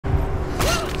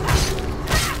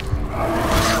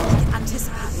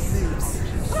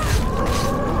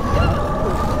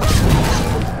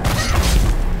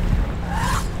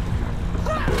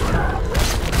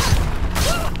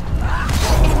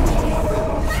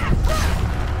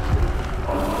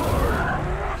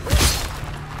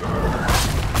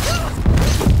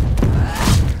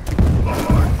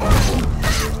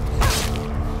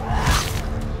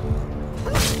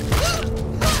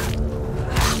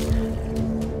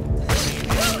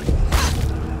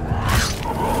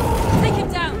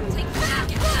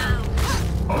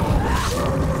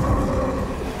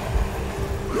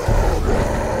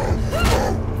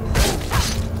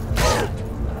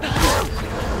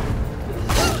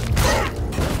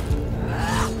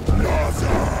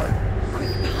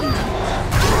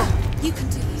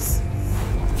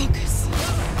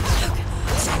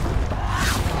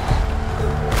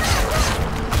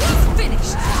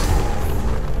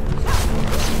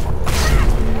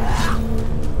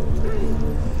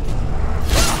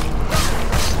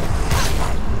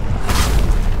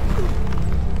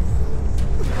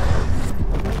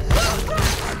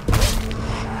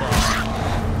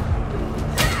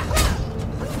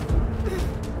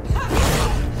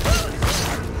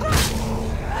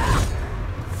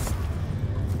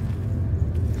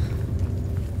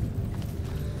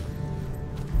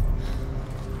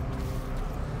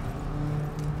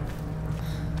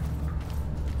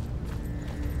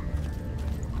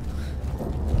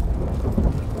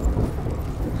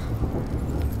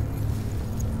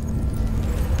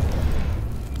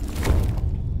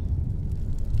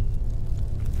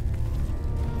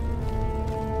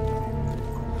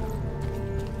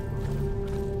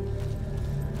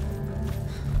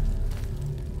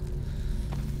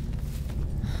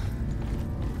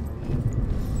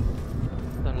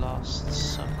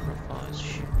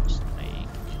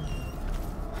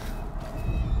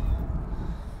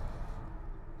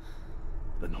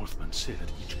Northmen say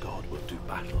that each god will do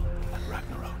battle at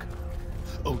Ragnarok.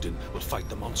 Odin will fight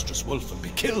the monstrous wolf and be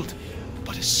killed,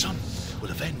 but his son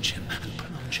will avenge him and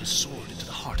plunge his sword into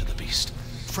the heart of the beast.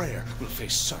 Freyr will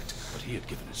face Surt, but he had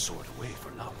given his sword away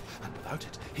for love, and without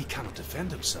it, he cannot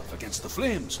defend himself against the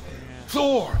flames.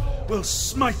 Thor will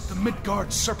smite the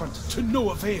Midgard serpent to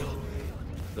no avail.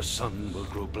 The sun will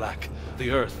grow black,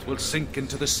 the earth will sink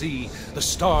into the sea, the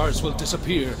stars will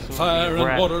disappear, fire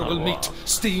and water will meet,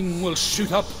 steam will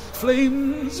shoot up,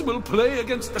 flames will play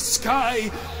against the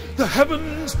sky, the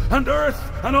heavens and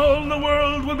earth and all the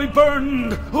world will be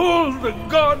burned, all the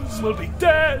gods will be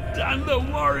dead, and the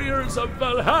warriors of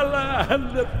Valhalla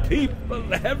and the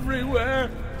people everywhere.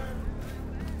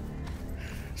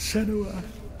 Senua,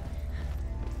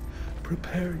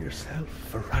 prepare yourself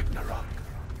for Ragnarok.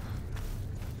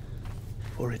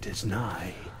 For it is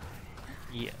nigh.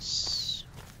 Yes.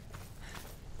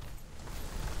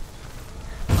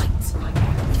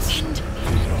 Defend.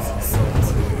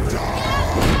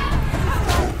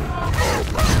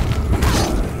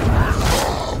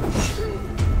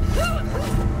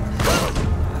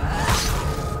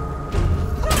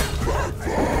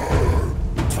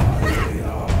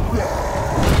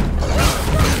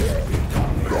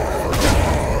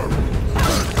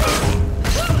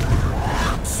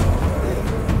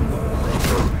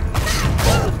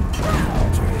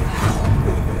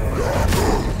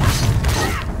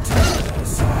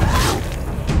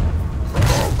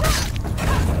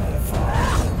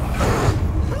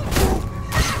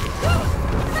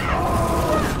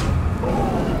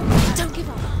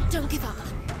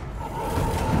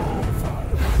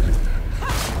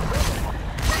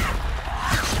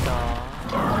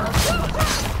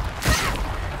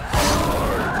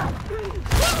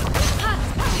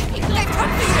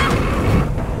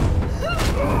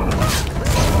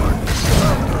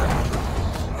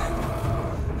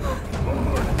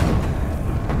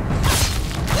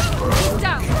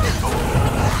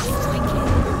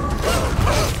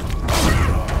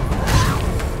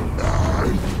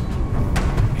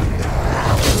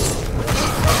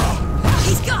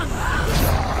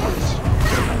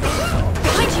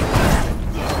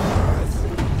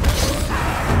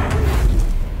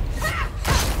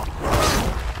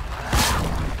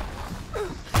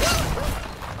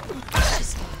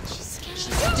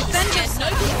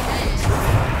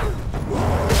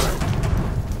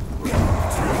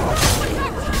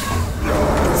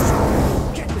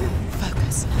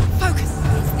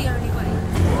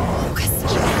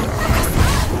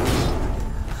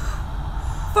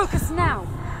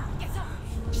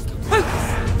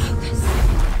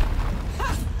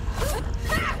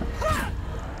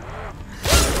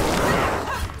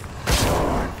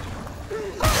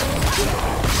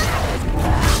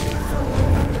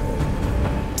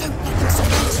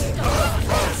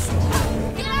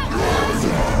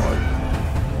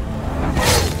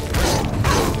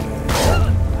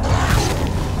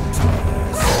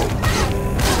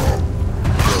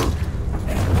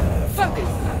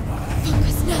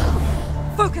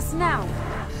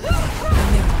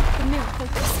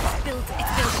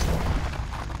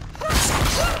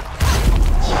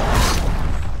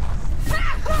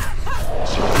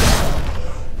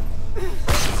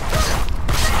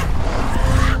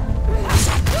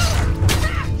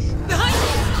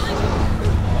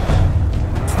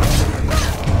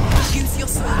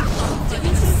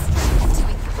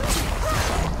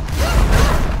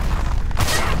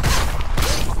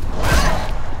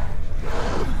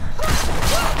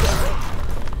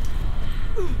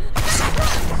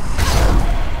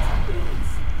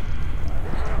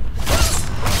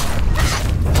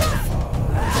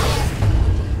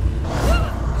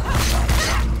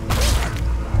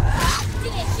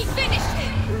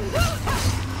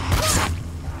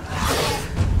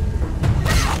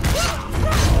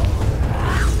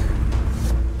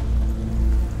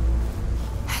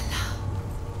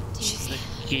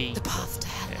 The path to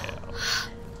Hell.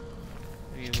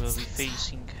 We will be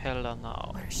facing Hela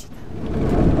now. Where is she?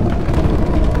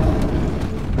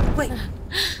 Wait.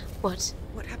 What?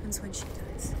 What happens when she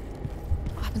dies?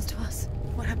 What happens to us?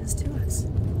 What happens to us?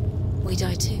 We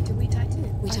die too. Do we die too?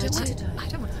 We die don't too. want to die. I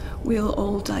don't want to. We'll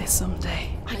all die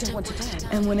someday. I don't want to die.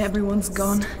 And when everyone's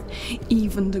gone,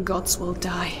 even the gods will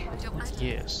die. I don't want to.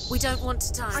 Yes. We don't want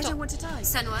to die. I don't want to die.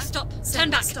 Senua, stop. Senua, Turn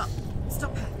back. Stop.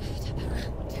 Stop her.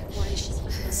 Why is she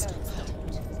supposed to stop?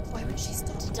 Why would she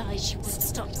stop to die? She would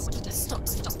stop. Stop.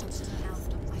 Stop.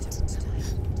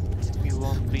 We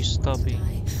won't be stopping.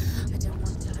 I don't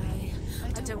want to die.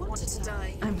 I don't want to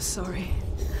die. I'm sorry.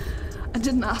 I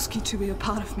didn't ask you to be a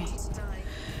part of me.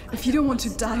 If you don't want to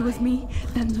die with me,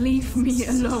 then leave me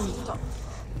alone.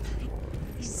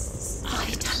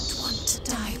 I don't want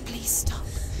to die. Please stop.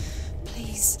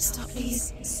 Please stop.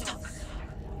 Please stop.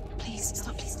 Please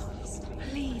stop. Please stop.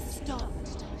 Please stop.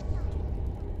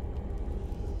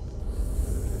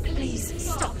 Please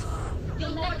stop.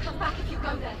 You'll never come back if you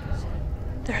go there.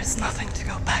 There is nothing to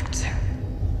go back to.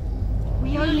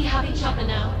 We only have each other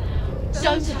now.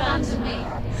 Don't abandon me.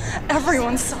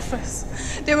 Everyone suffers.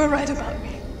 They were right about me.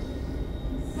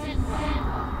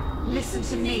 Listen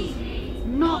to me,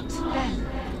 not them.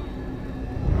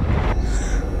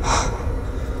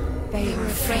 They were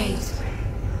afraid.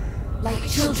 Like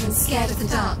children scared of the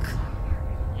dark.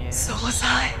 So was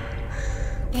I.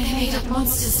 They made up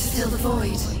monsters to fill the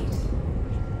void.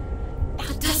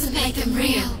 That doesn't make them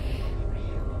real.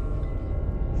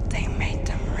 They made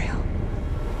them real.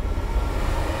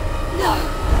 No!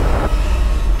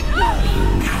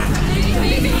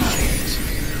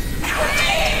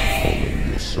 Follow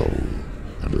your soul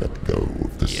and let go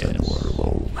of the Senua of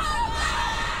old.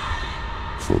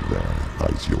 For there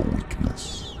lies your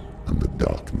weakness, and the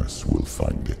darkness will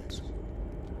find it.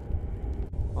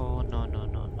 Oh no.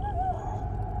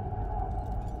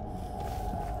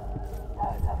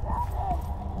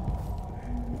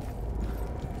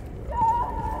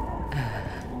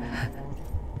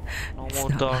 No It's more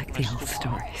not like the darkness old to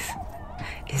come. stories,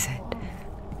 is it?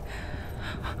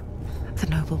 The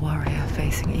noble warrior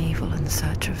facing evil in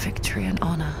search of victory and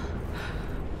honor.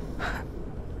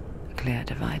 Clear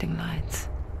dividing lines.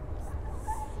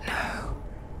 No.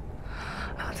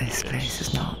 Oh, this place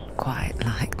is not quite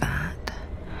like that.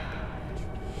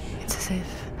 It's as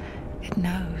if it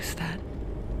knows that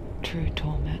true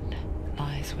torment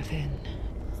lies within.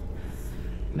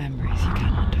 Memories you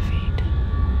cannot defeat,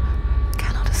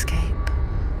 cannot escape.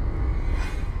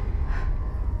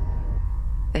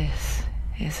 This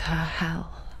is her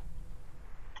hell.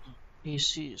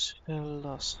 This is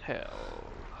Hella's hell.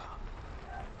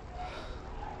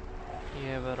 We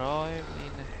have arrived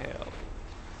in hell.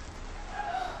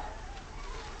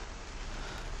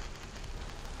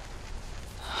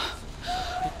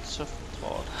 Pits of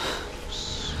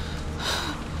darkness.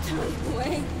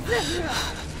 Wait, Senua!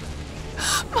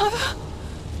 Mother!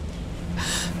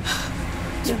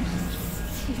 Don't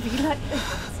see me like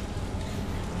this.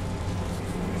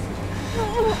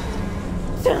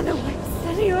 Turn away,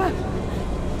 Senua!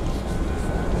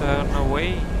 Turn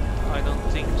away? I don't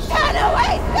think so. Turn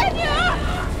away, Senua!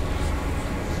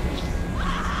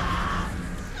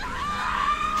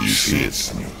 Do you see it,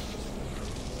 Senua?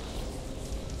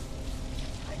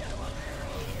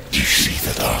 Do you see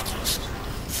the darkness?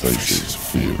 Faces of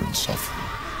fear and suffering.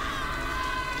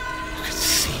 You can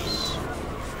see it.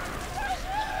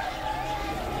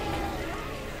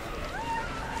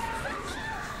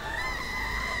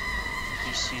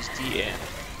 This is the end.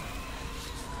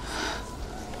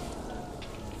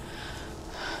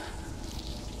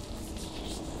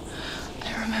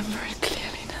 I remember it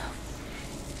clearly now.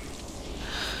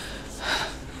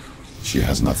 She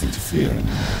has nothing to fear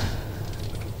anymore.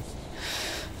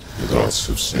 The gods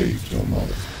have saved your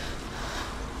mother.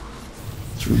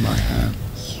 Through my hand.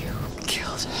 You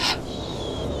killed her.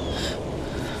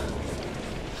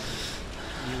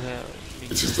 You have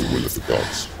been It is the will of the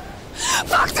gods.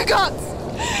 Fuck the gods!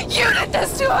 You did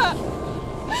this to her!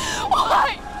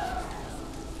 Why?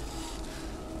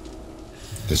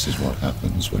 This is what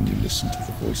happens when you listen to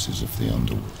the voices of the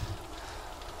underworld.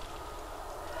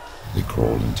 They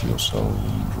crawl into your soul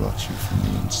and rot you from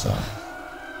the inside.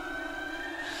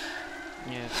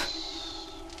 yes.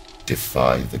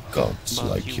 Defy the gods But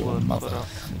like you your were mother, corrupt.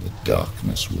 and the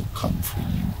darkness will come for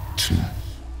you too.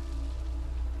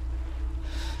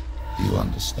 You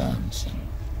understand, son?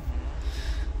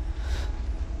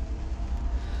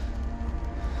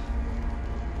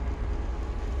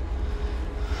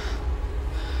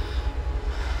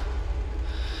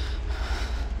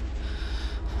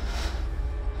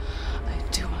 I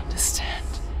do understand.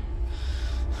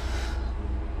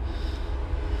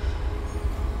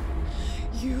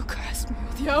 You cursed me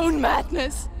with your own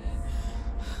madness.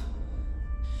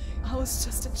 I was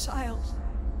just a child.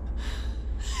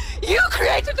 You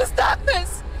created this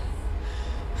darkness!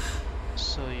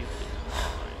 So you could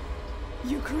hide.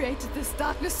 You created this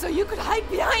darkness so you could hide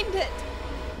behind it!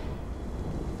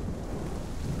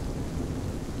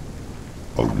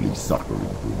 Only suffering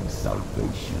brings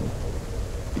salvation.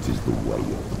 It is the way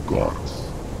of the gods.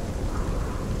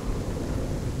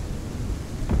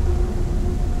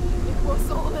 It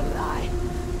was all a lie.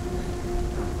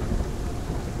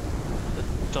 The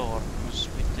darkness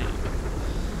within.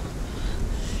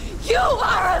 You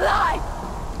are a lie!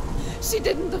 She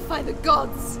didn't defy the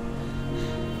gods.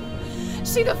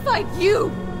 She defied you.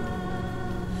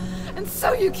 And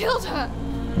so you killed her.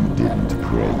 You didn't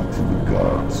pray to the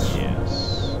gods. Yes.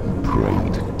 You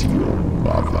prayed to your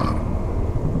mother.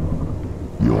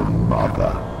 Your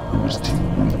mother, who was too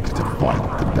weak to fight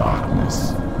the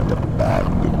darkness and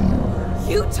abandoned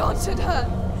you. You taunted her!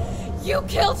 You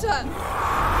killed her!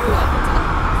 You have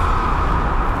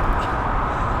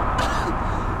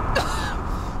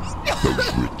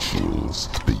Those rituals,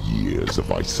 the years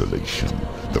of isolation,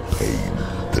 the pain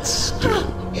that still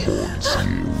haunts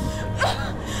you.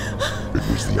 It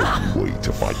was the only way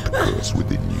to fight the curse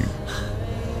within you.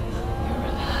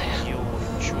 Your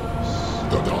choice.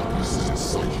 The darkness is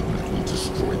inside you and it will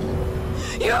destroy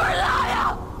you. You're a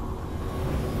liar!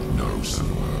 No,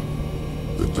 Senua.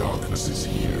 The darkness is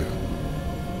here.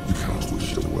 You cannot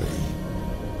wish it away.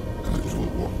 And it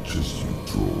will watch as you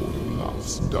draw your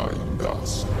last dying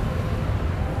gasp.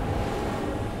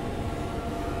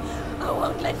 I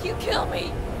won't let you kill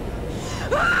me!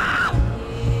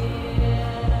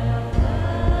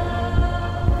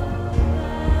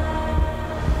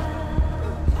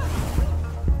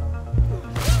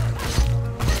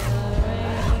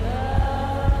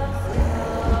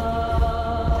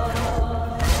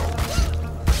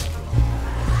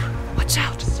 Watch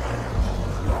out!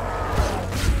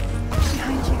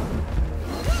 Behind you.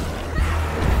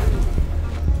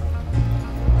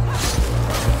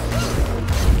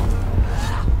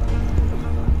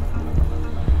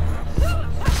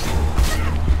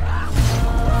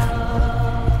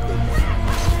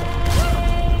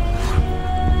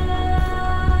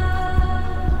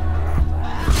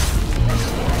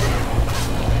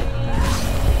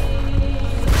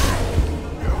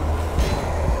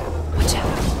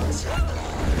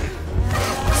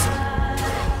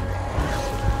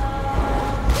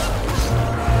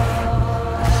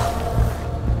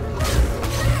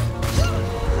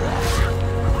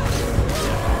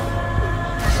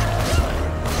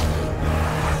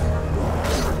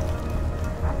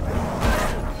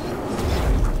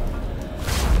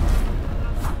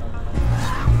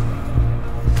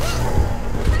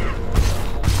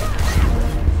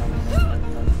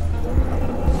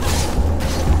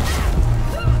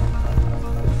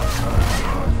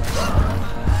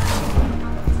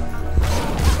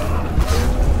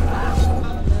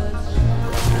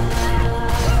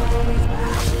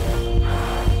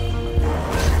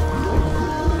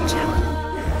 Watch out!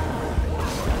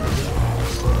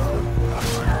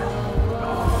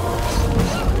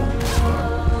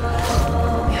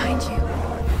 Behind you.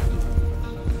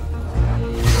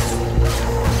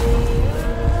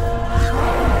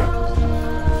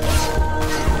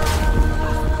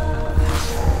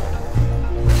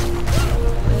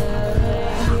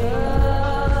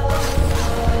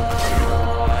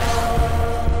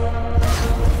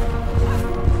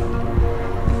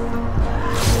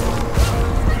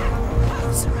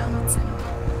 Surrounded, Senua.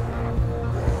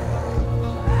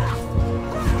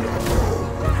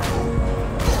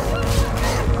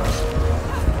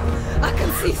 I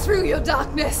can see through your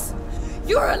darkness!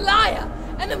 You're a liar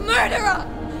and a murderer!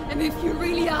 And if you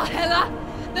really are Hela,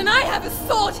 then I have a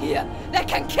sword here that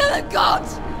can kill a god!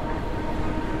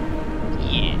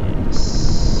 Yes.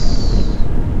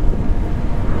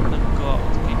 The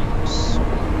god can use.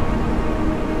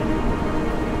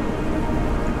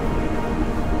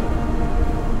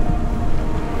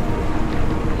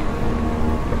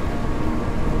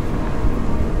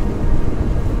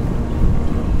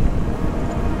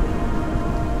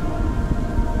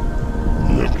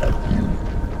 Look at you.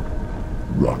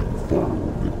 Running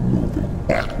forward, moving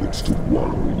backwards to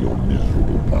wallow in your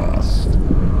miserable past.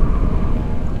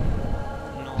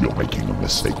 You're making a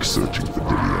mistake searching for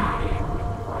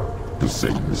Dillion. The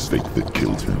same mistake that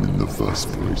killed him in the first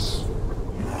place.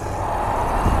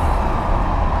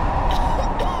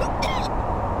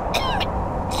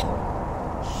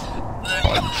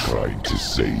 I'm trying to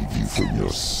save you from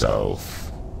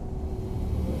yourself.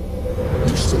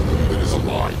 You still believe it is a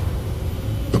lie.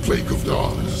 The plague of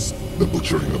darkness, the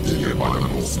butchering of Dillion by the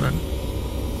Northmen.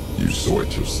 You saw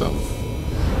it yourself.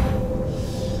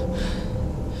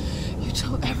 You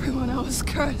told everyone I was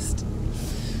cursed.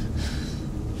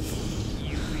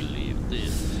 You believed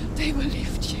it. They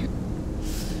believed you.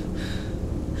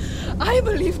 I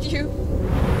believed you.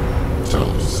 Tell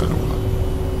me, Senua,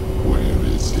 where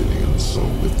is Dillion's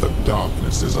soul if the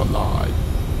darkness is a lie?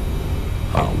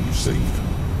 How you saved him?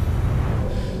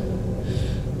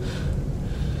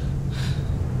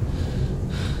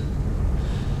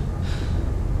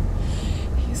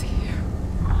 He's here.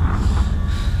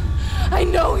 I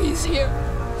know he's here.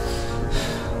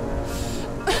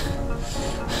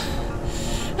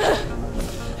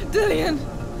 Dillion,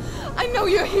 I know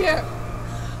you're here.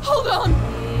 Hold on.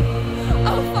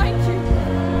 I'll find you.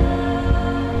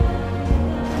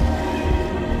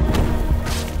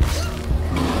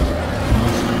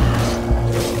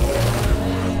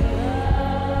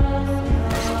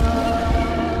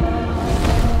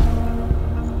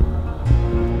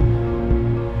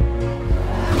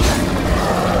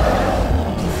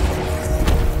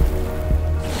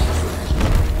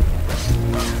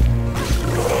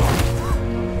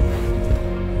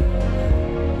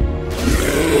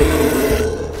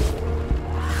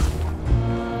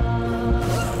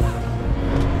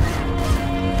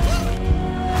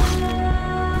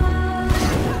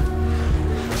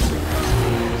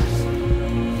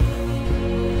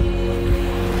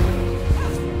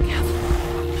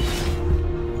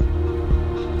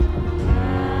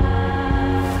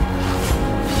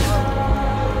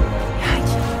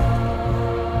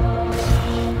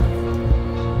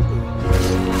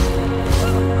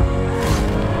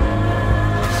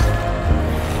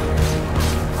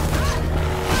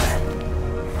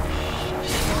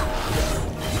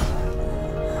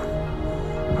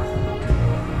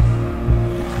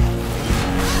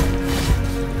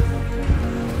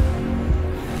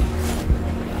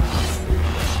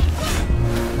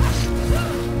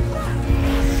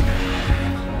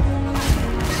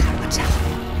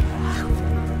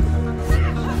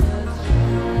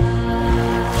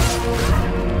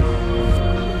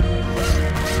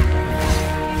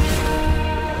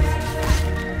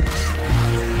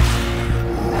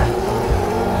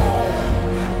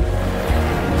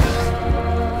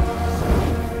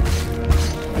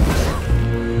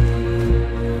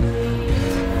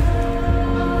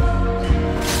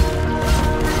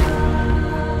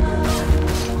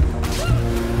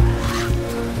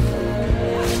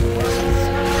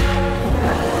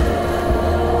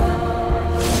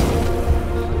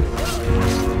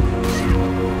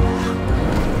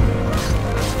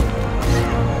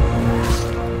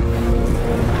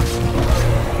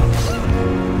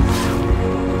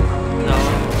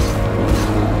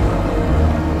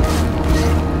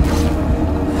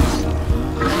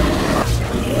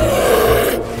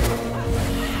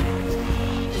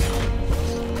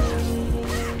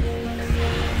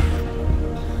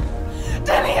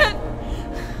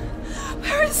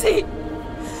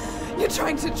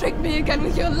 trick me again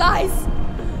with your lies.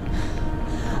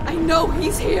 I know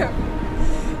he's here.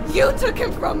 You took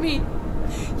him from me.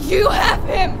 You have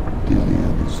him.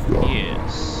 Dillion is gone.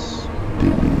 Yes.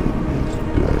 Dillion is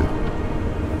dead.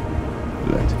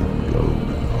 Let him go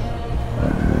now.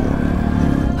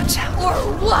 Watch out. Or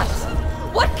what?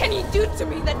 What can you do to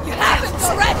me that you haven't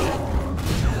already?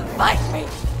 Fight me.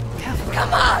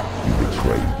 Come on. You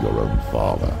betrayed your own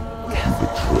father. You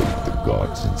betrayed the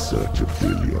gods in search of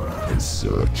Dillion, in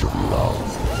search of love.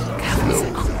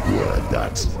 Look where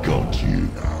that's got you.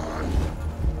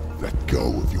 Let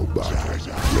go of your battle.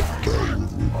 Let go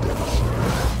of redemption.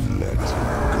 Let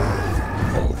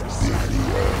go of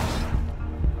Dillion.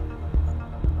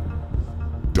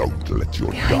 Don't let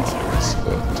your darkness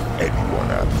hurt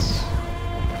anyone else.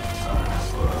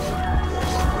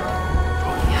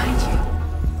 Behind you.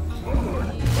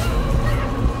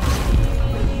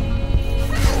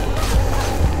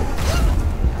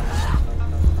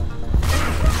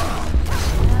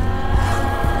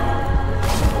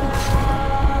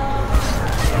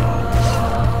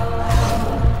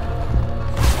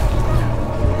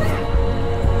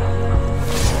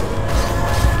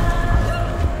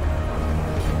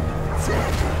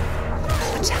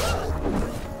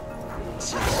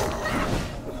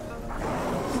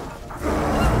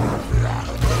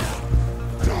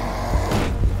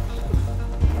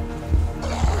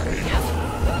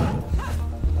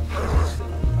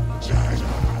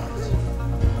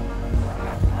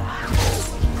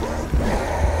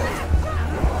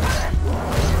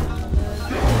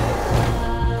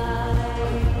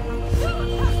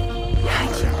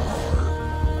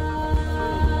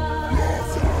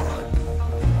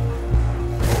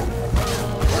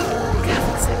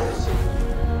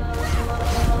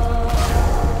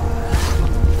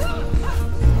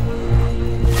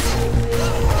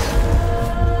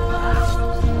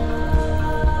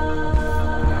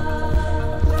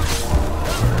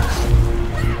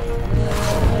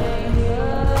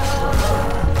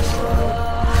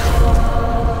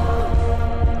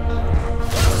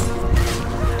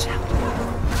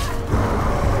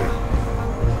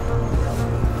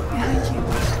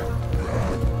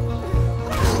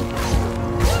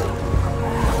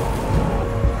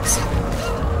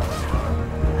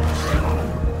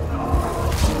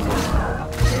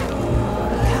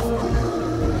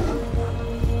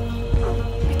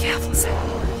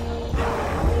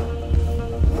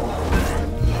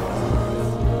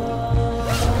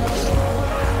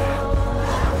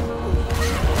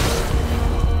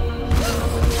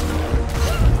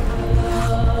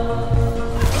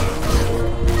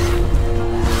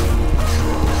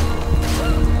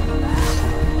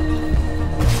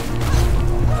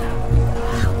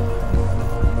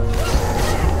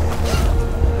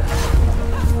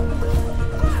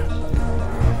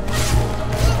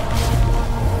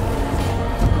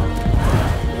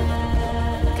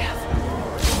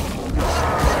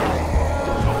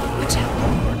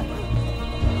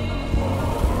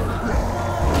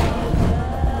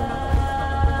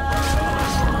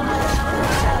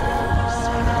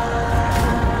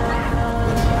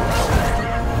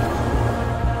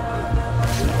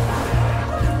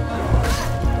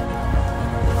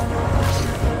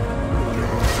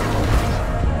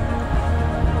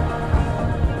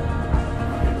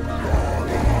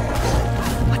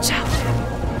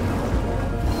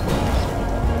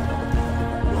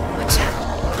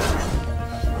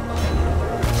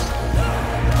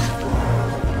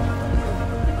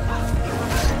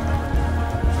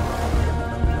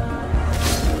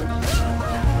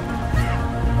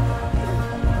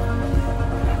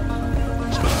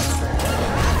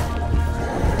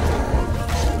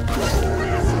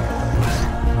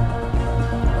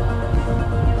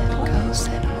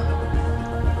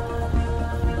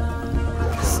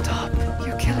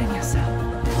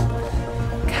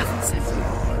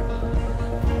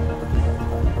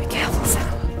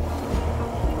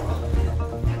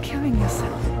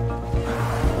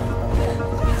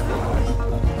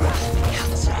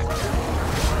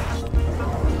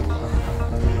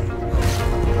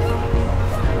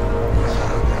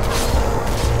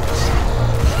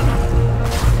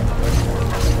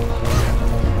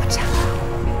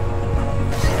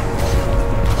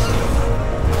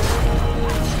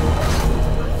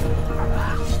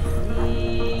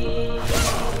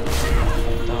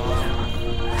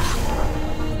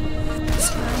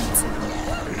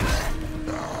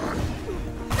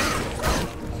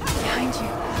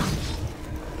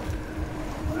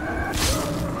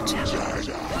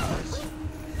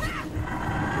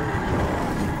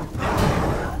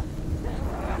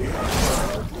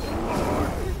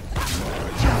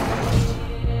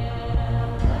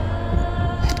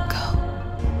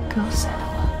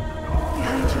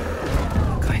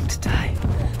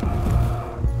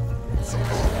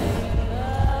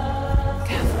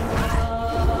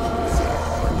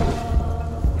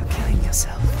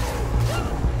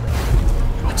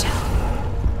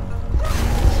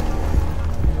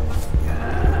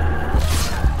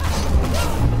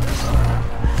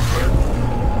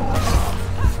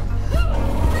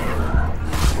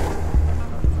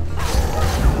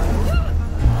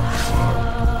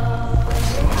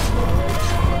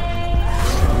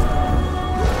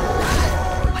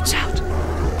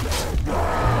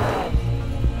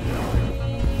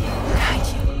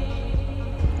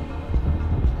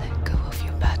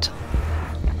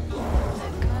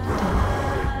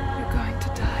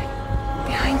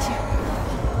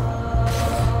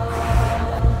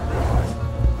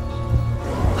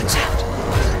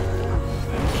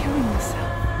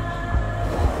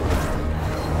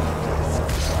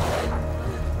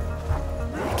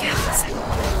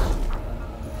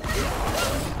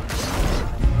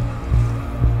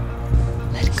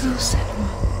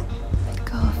 Let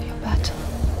go of your battle.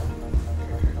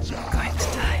 You're going to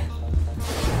die.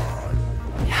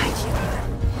 Behind you.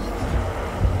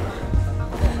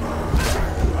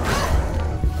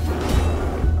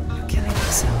 You're killing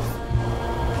yourself.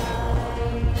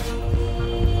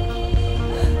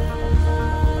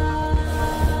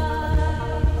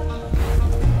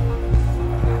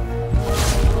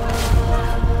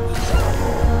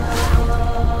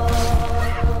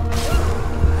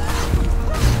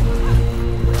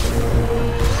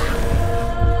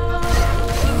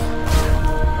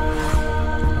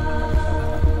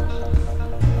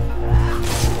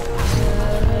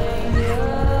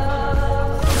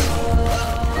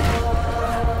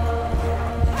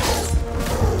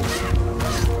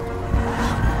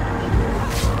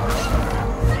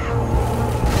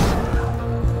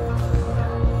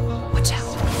 Watch out.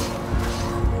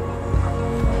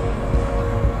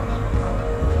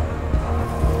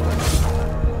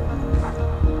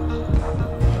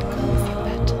 Let go of your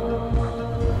battle.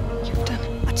 You've done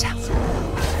it. Watch out.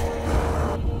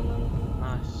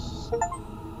 Nice.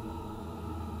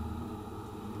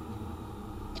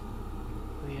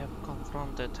 We have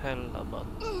confronted Hella, but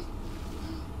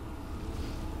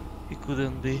he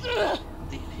couldn't be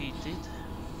defeated.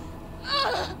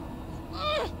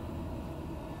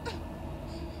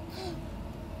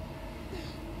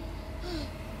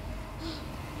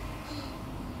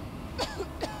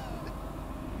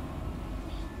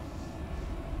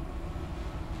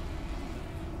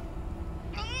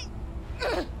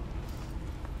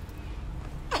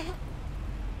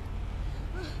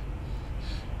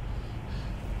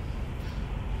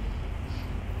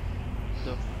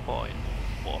 The final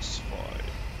boss fight.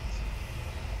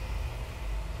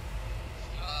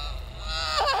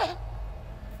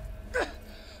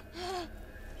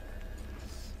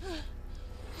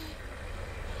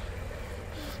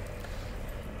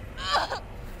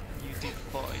 You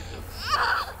defy the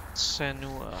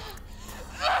Senua.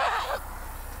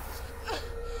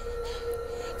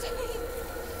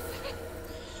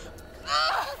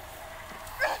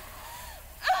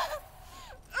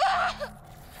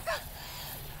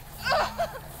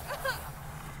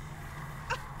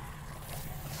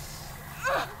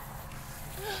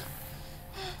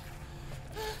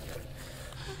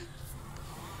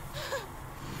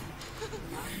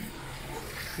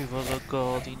 He was a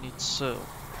god in itself,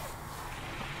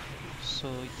 so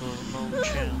it was no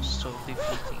chance of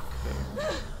defeating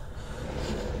her.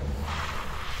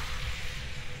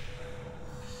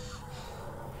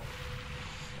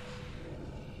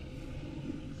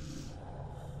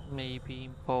 Maybe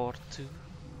in part 2,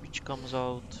 which comes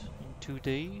out in 2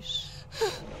 days,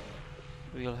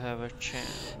 we'll have a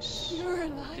chance You're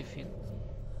to alive, defeat.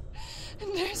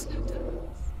 and there's no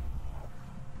darkness.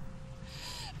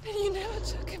 And you never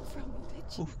took him from me,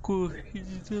 did you? Of course he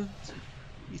didn't.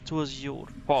 It was your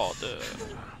father.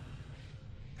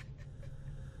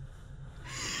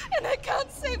 And I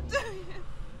can't subdue him.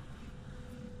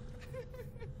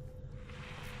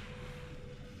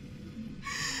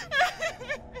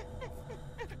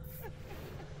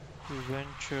 He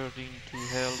ventured into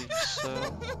hell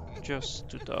itself just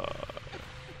to die.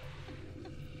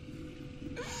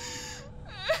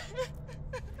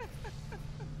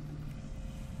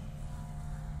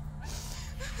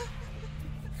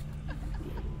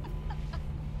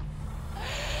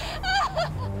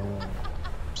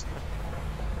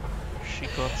 She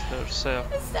got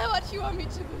herself Is that what you want me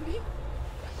to believe?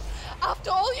 After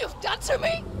all you've done to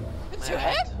me? And to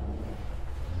mad. him?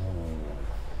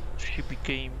 She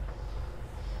became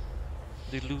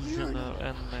delusional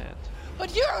and mad.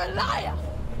 But you're a liar!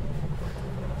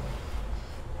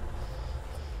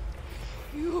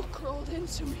 You crawled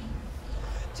into me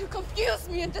to confuse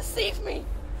me and deceive me.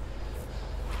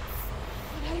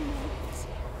 But I know he's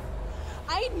here.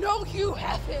 I know you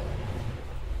have him.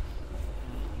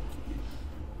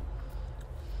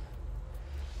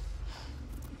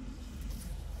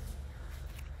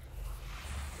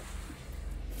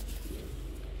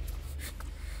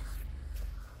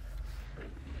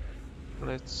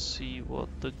 Let's see what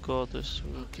the goddess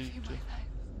will I'll do give you to my life.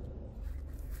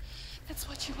 That's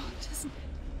what you want, isn't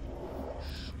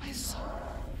it? My soul.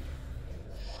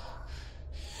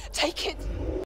 Take it!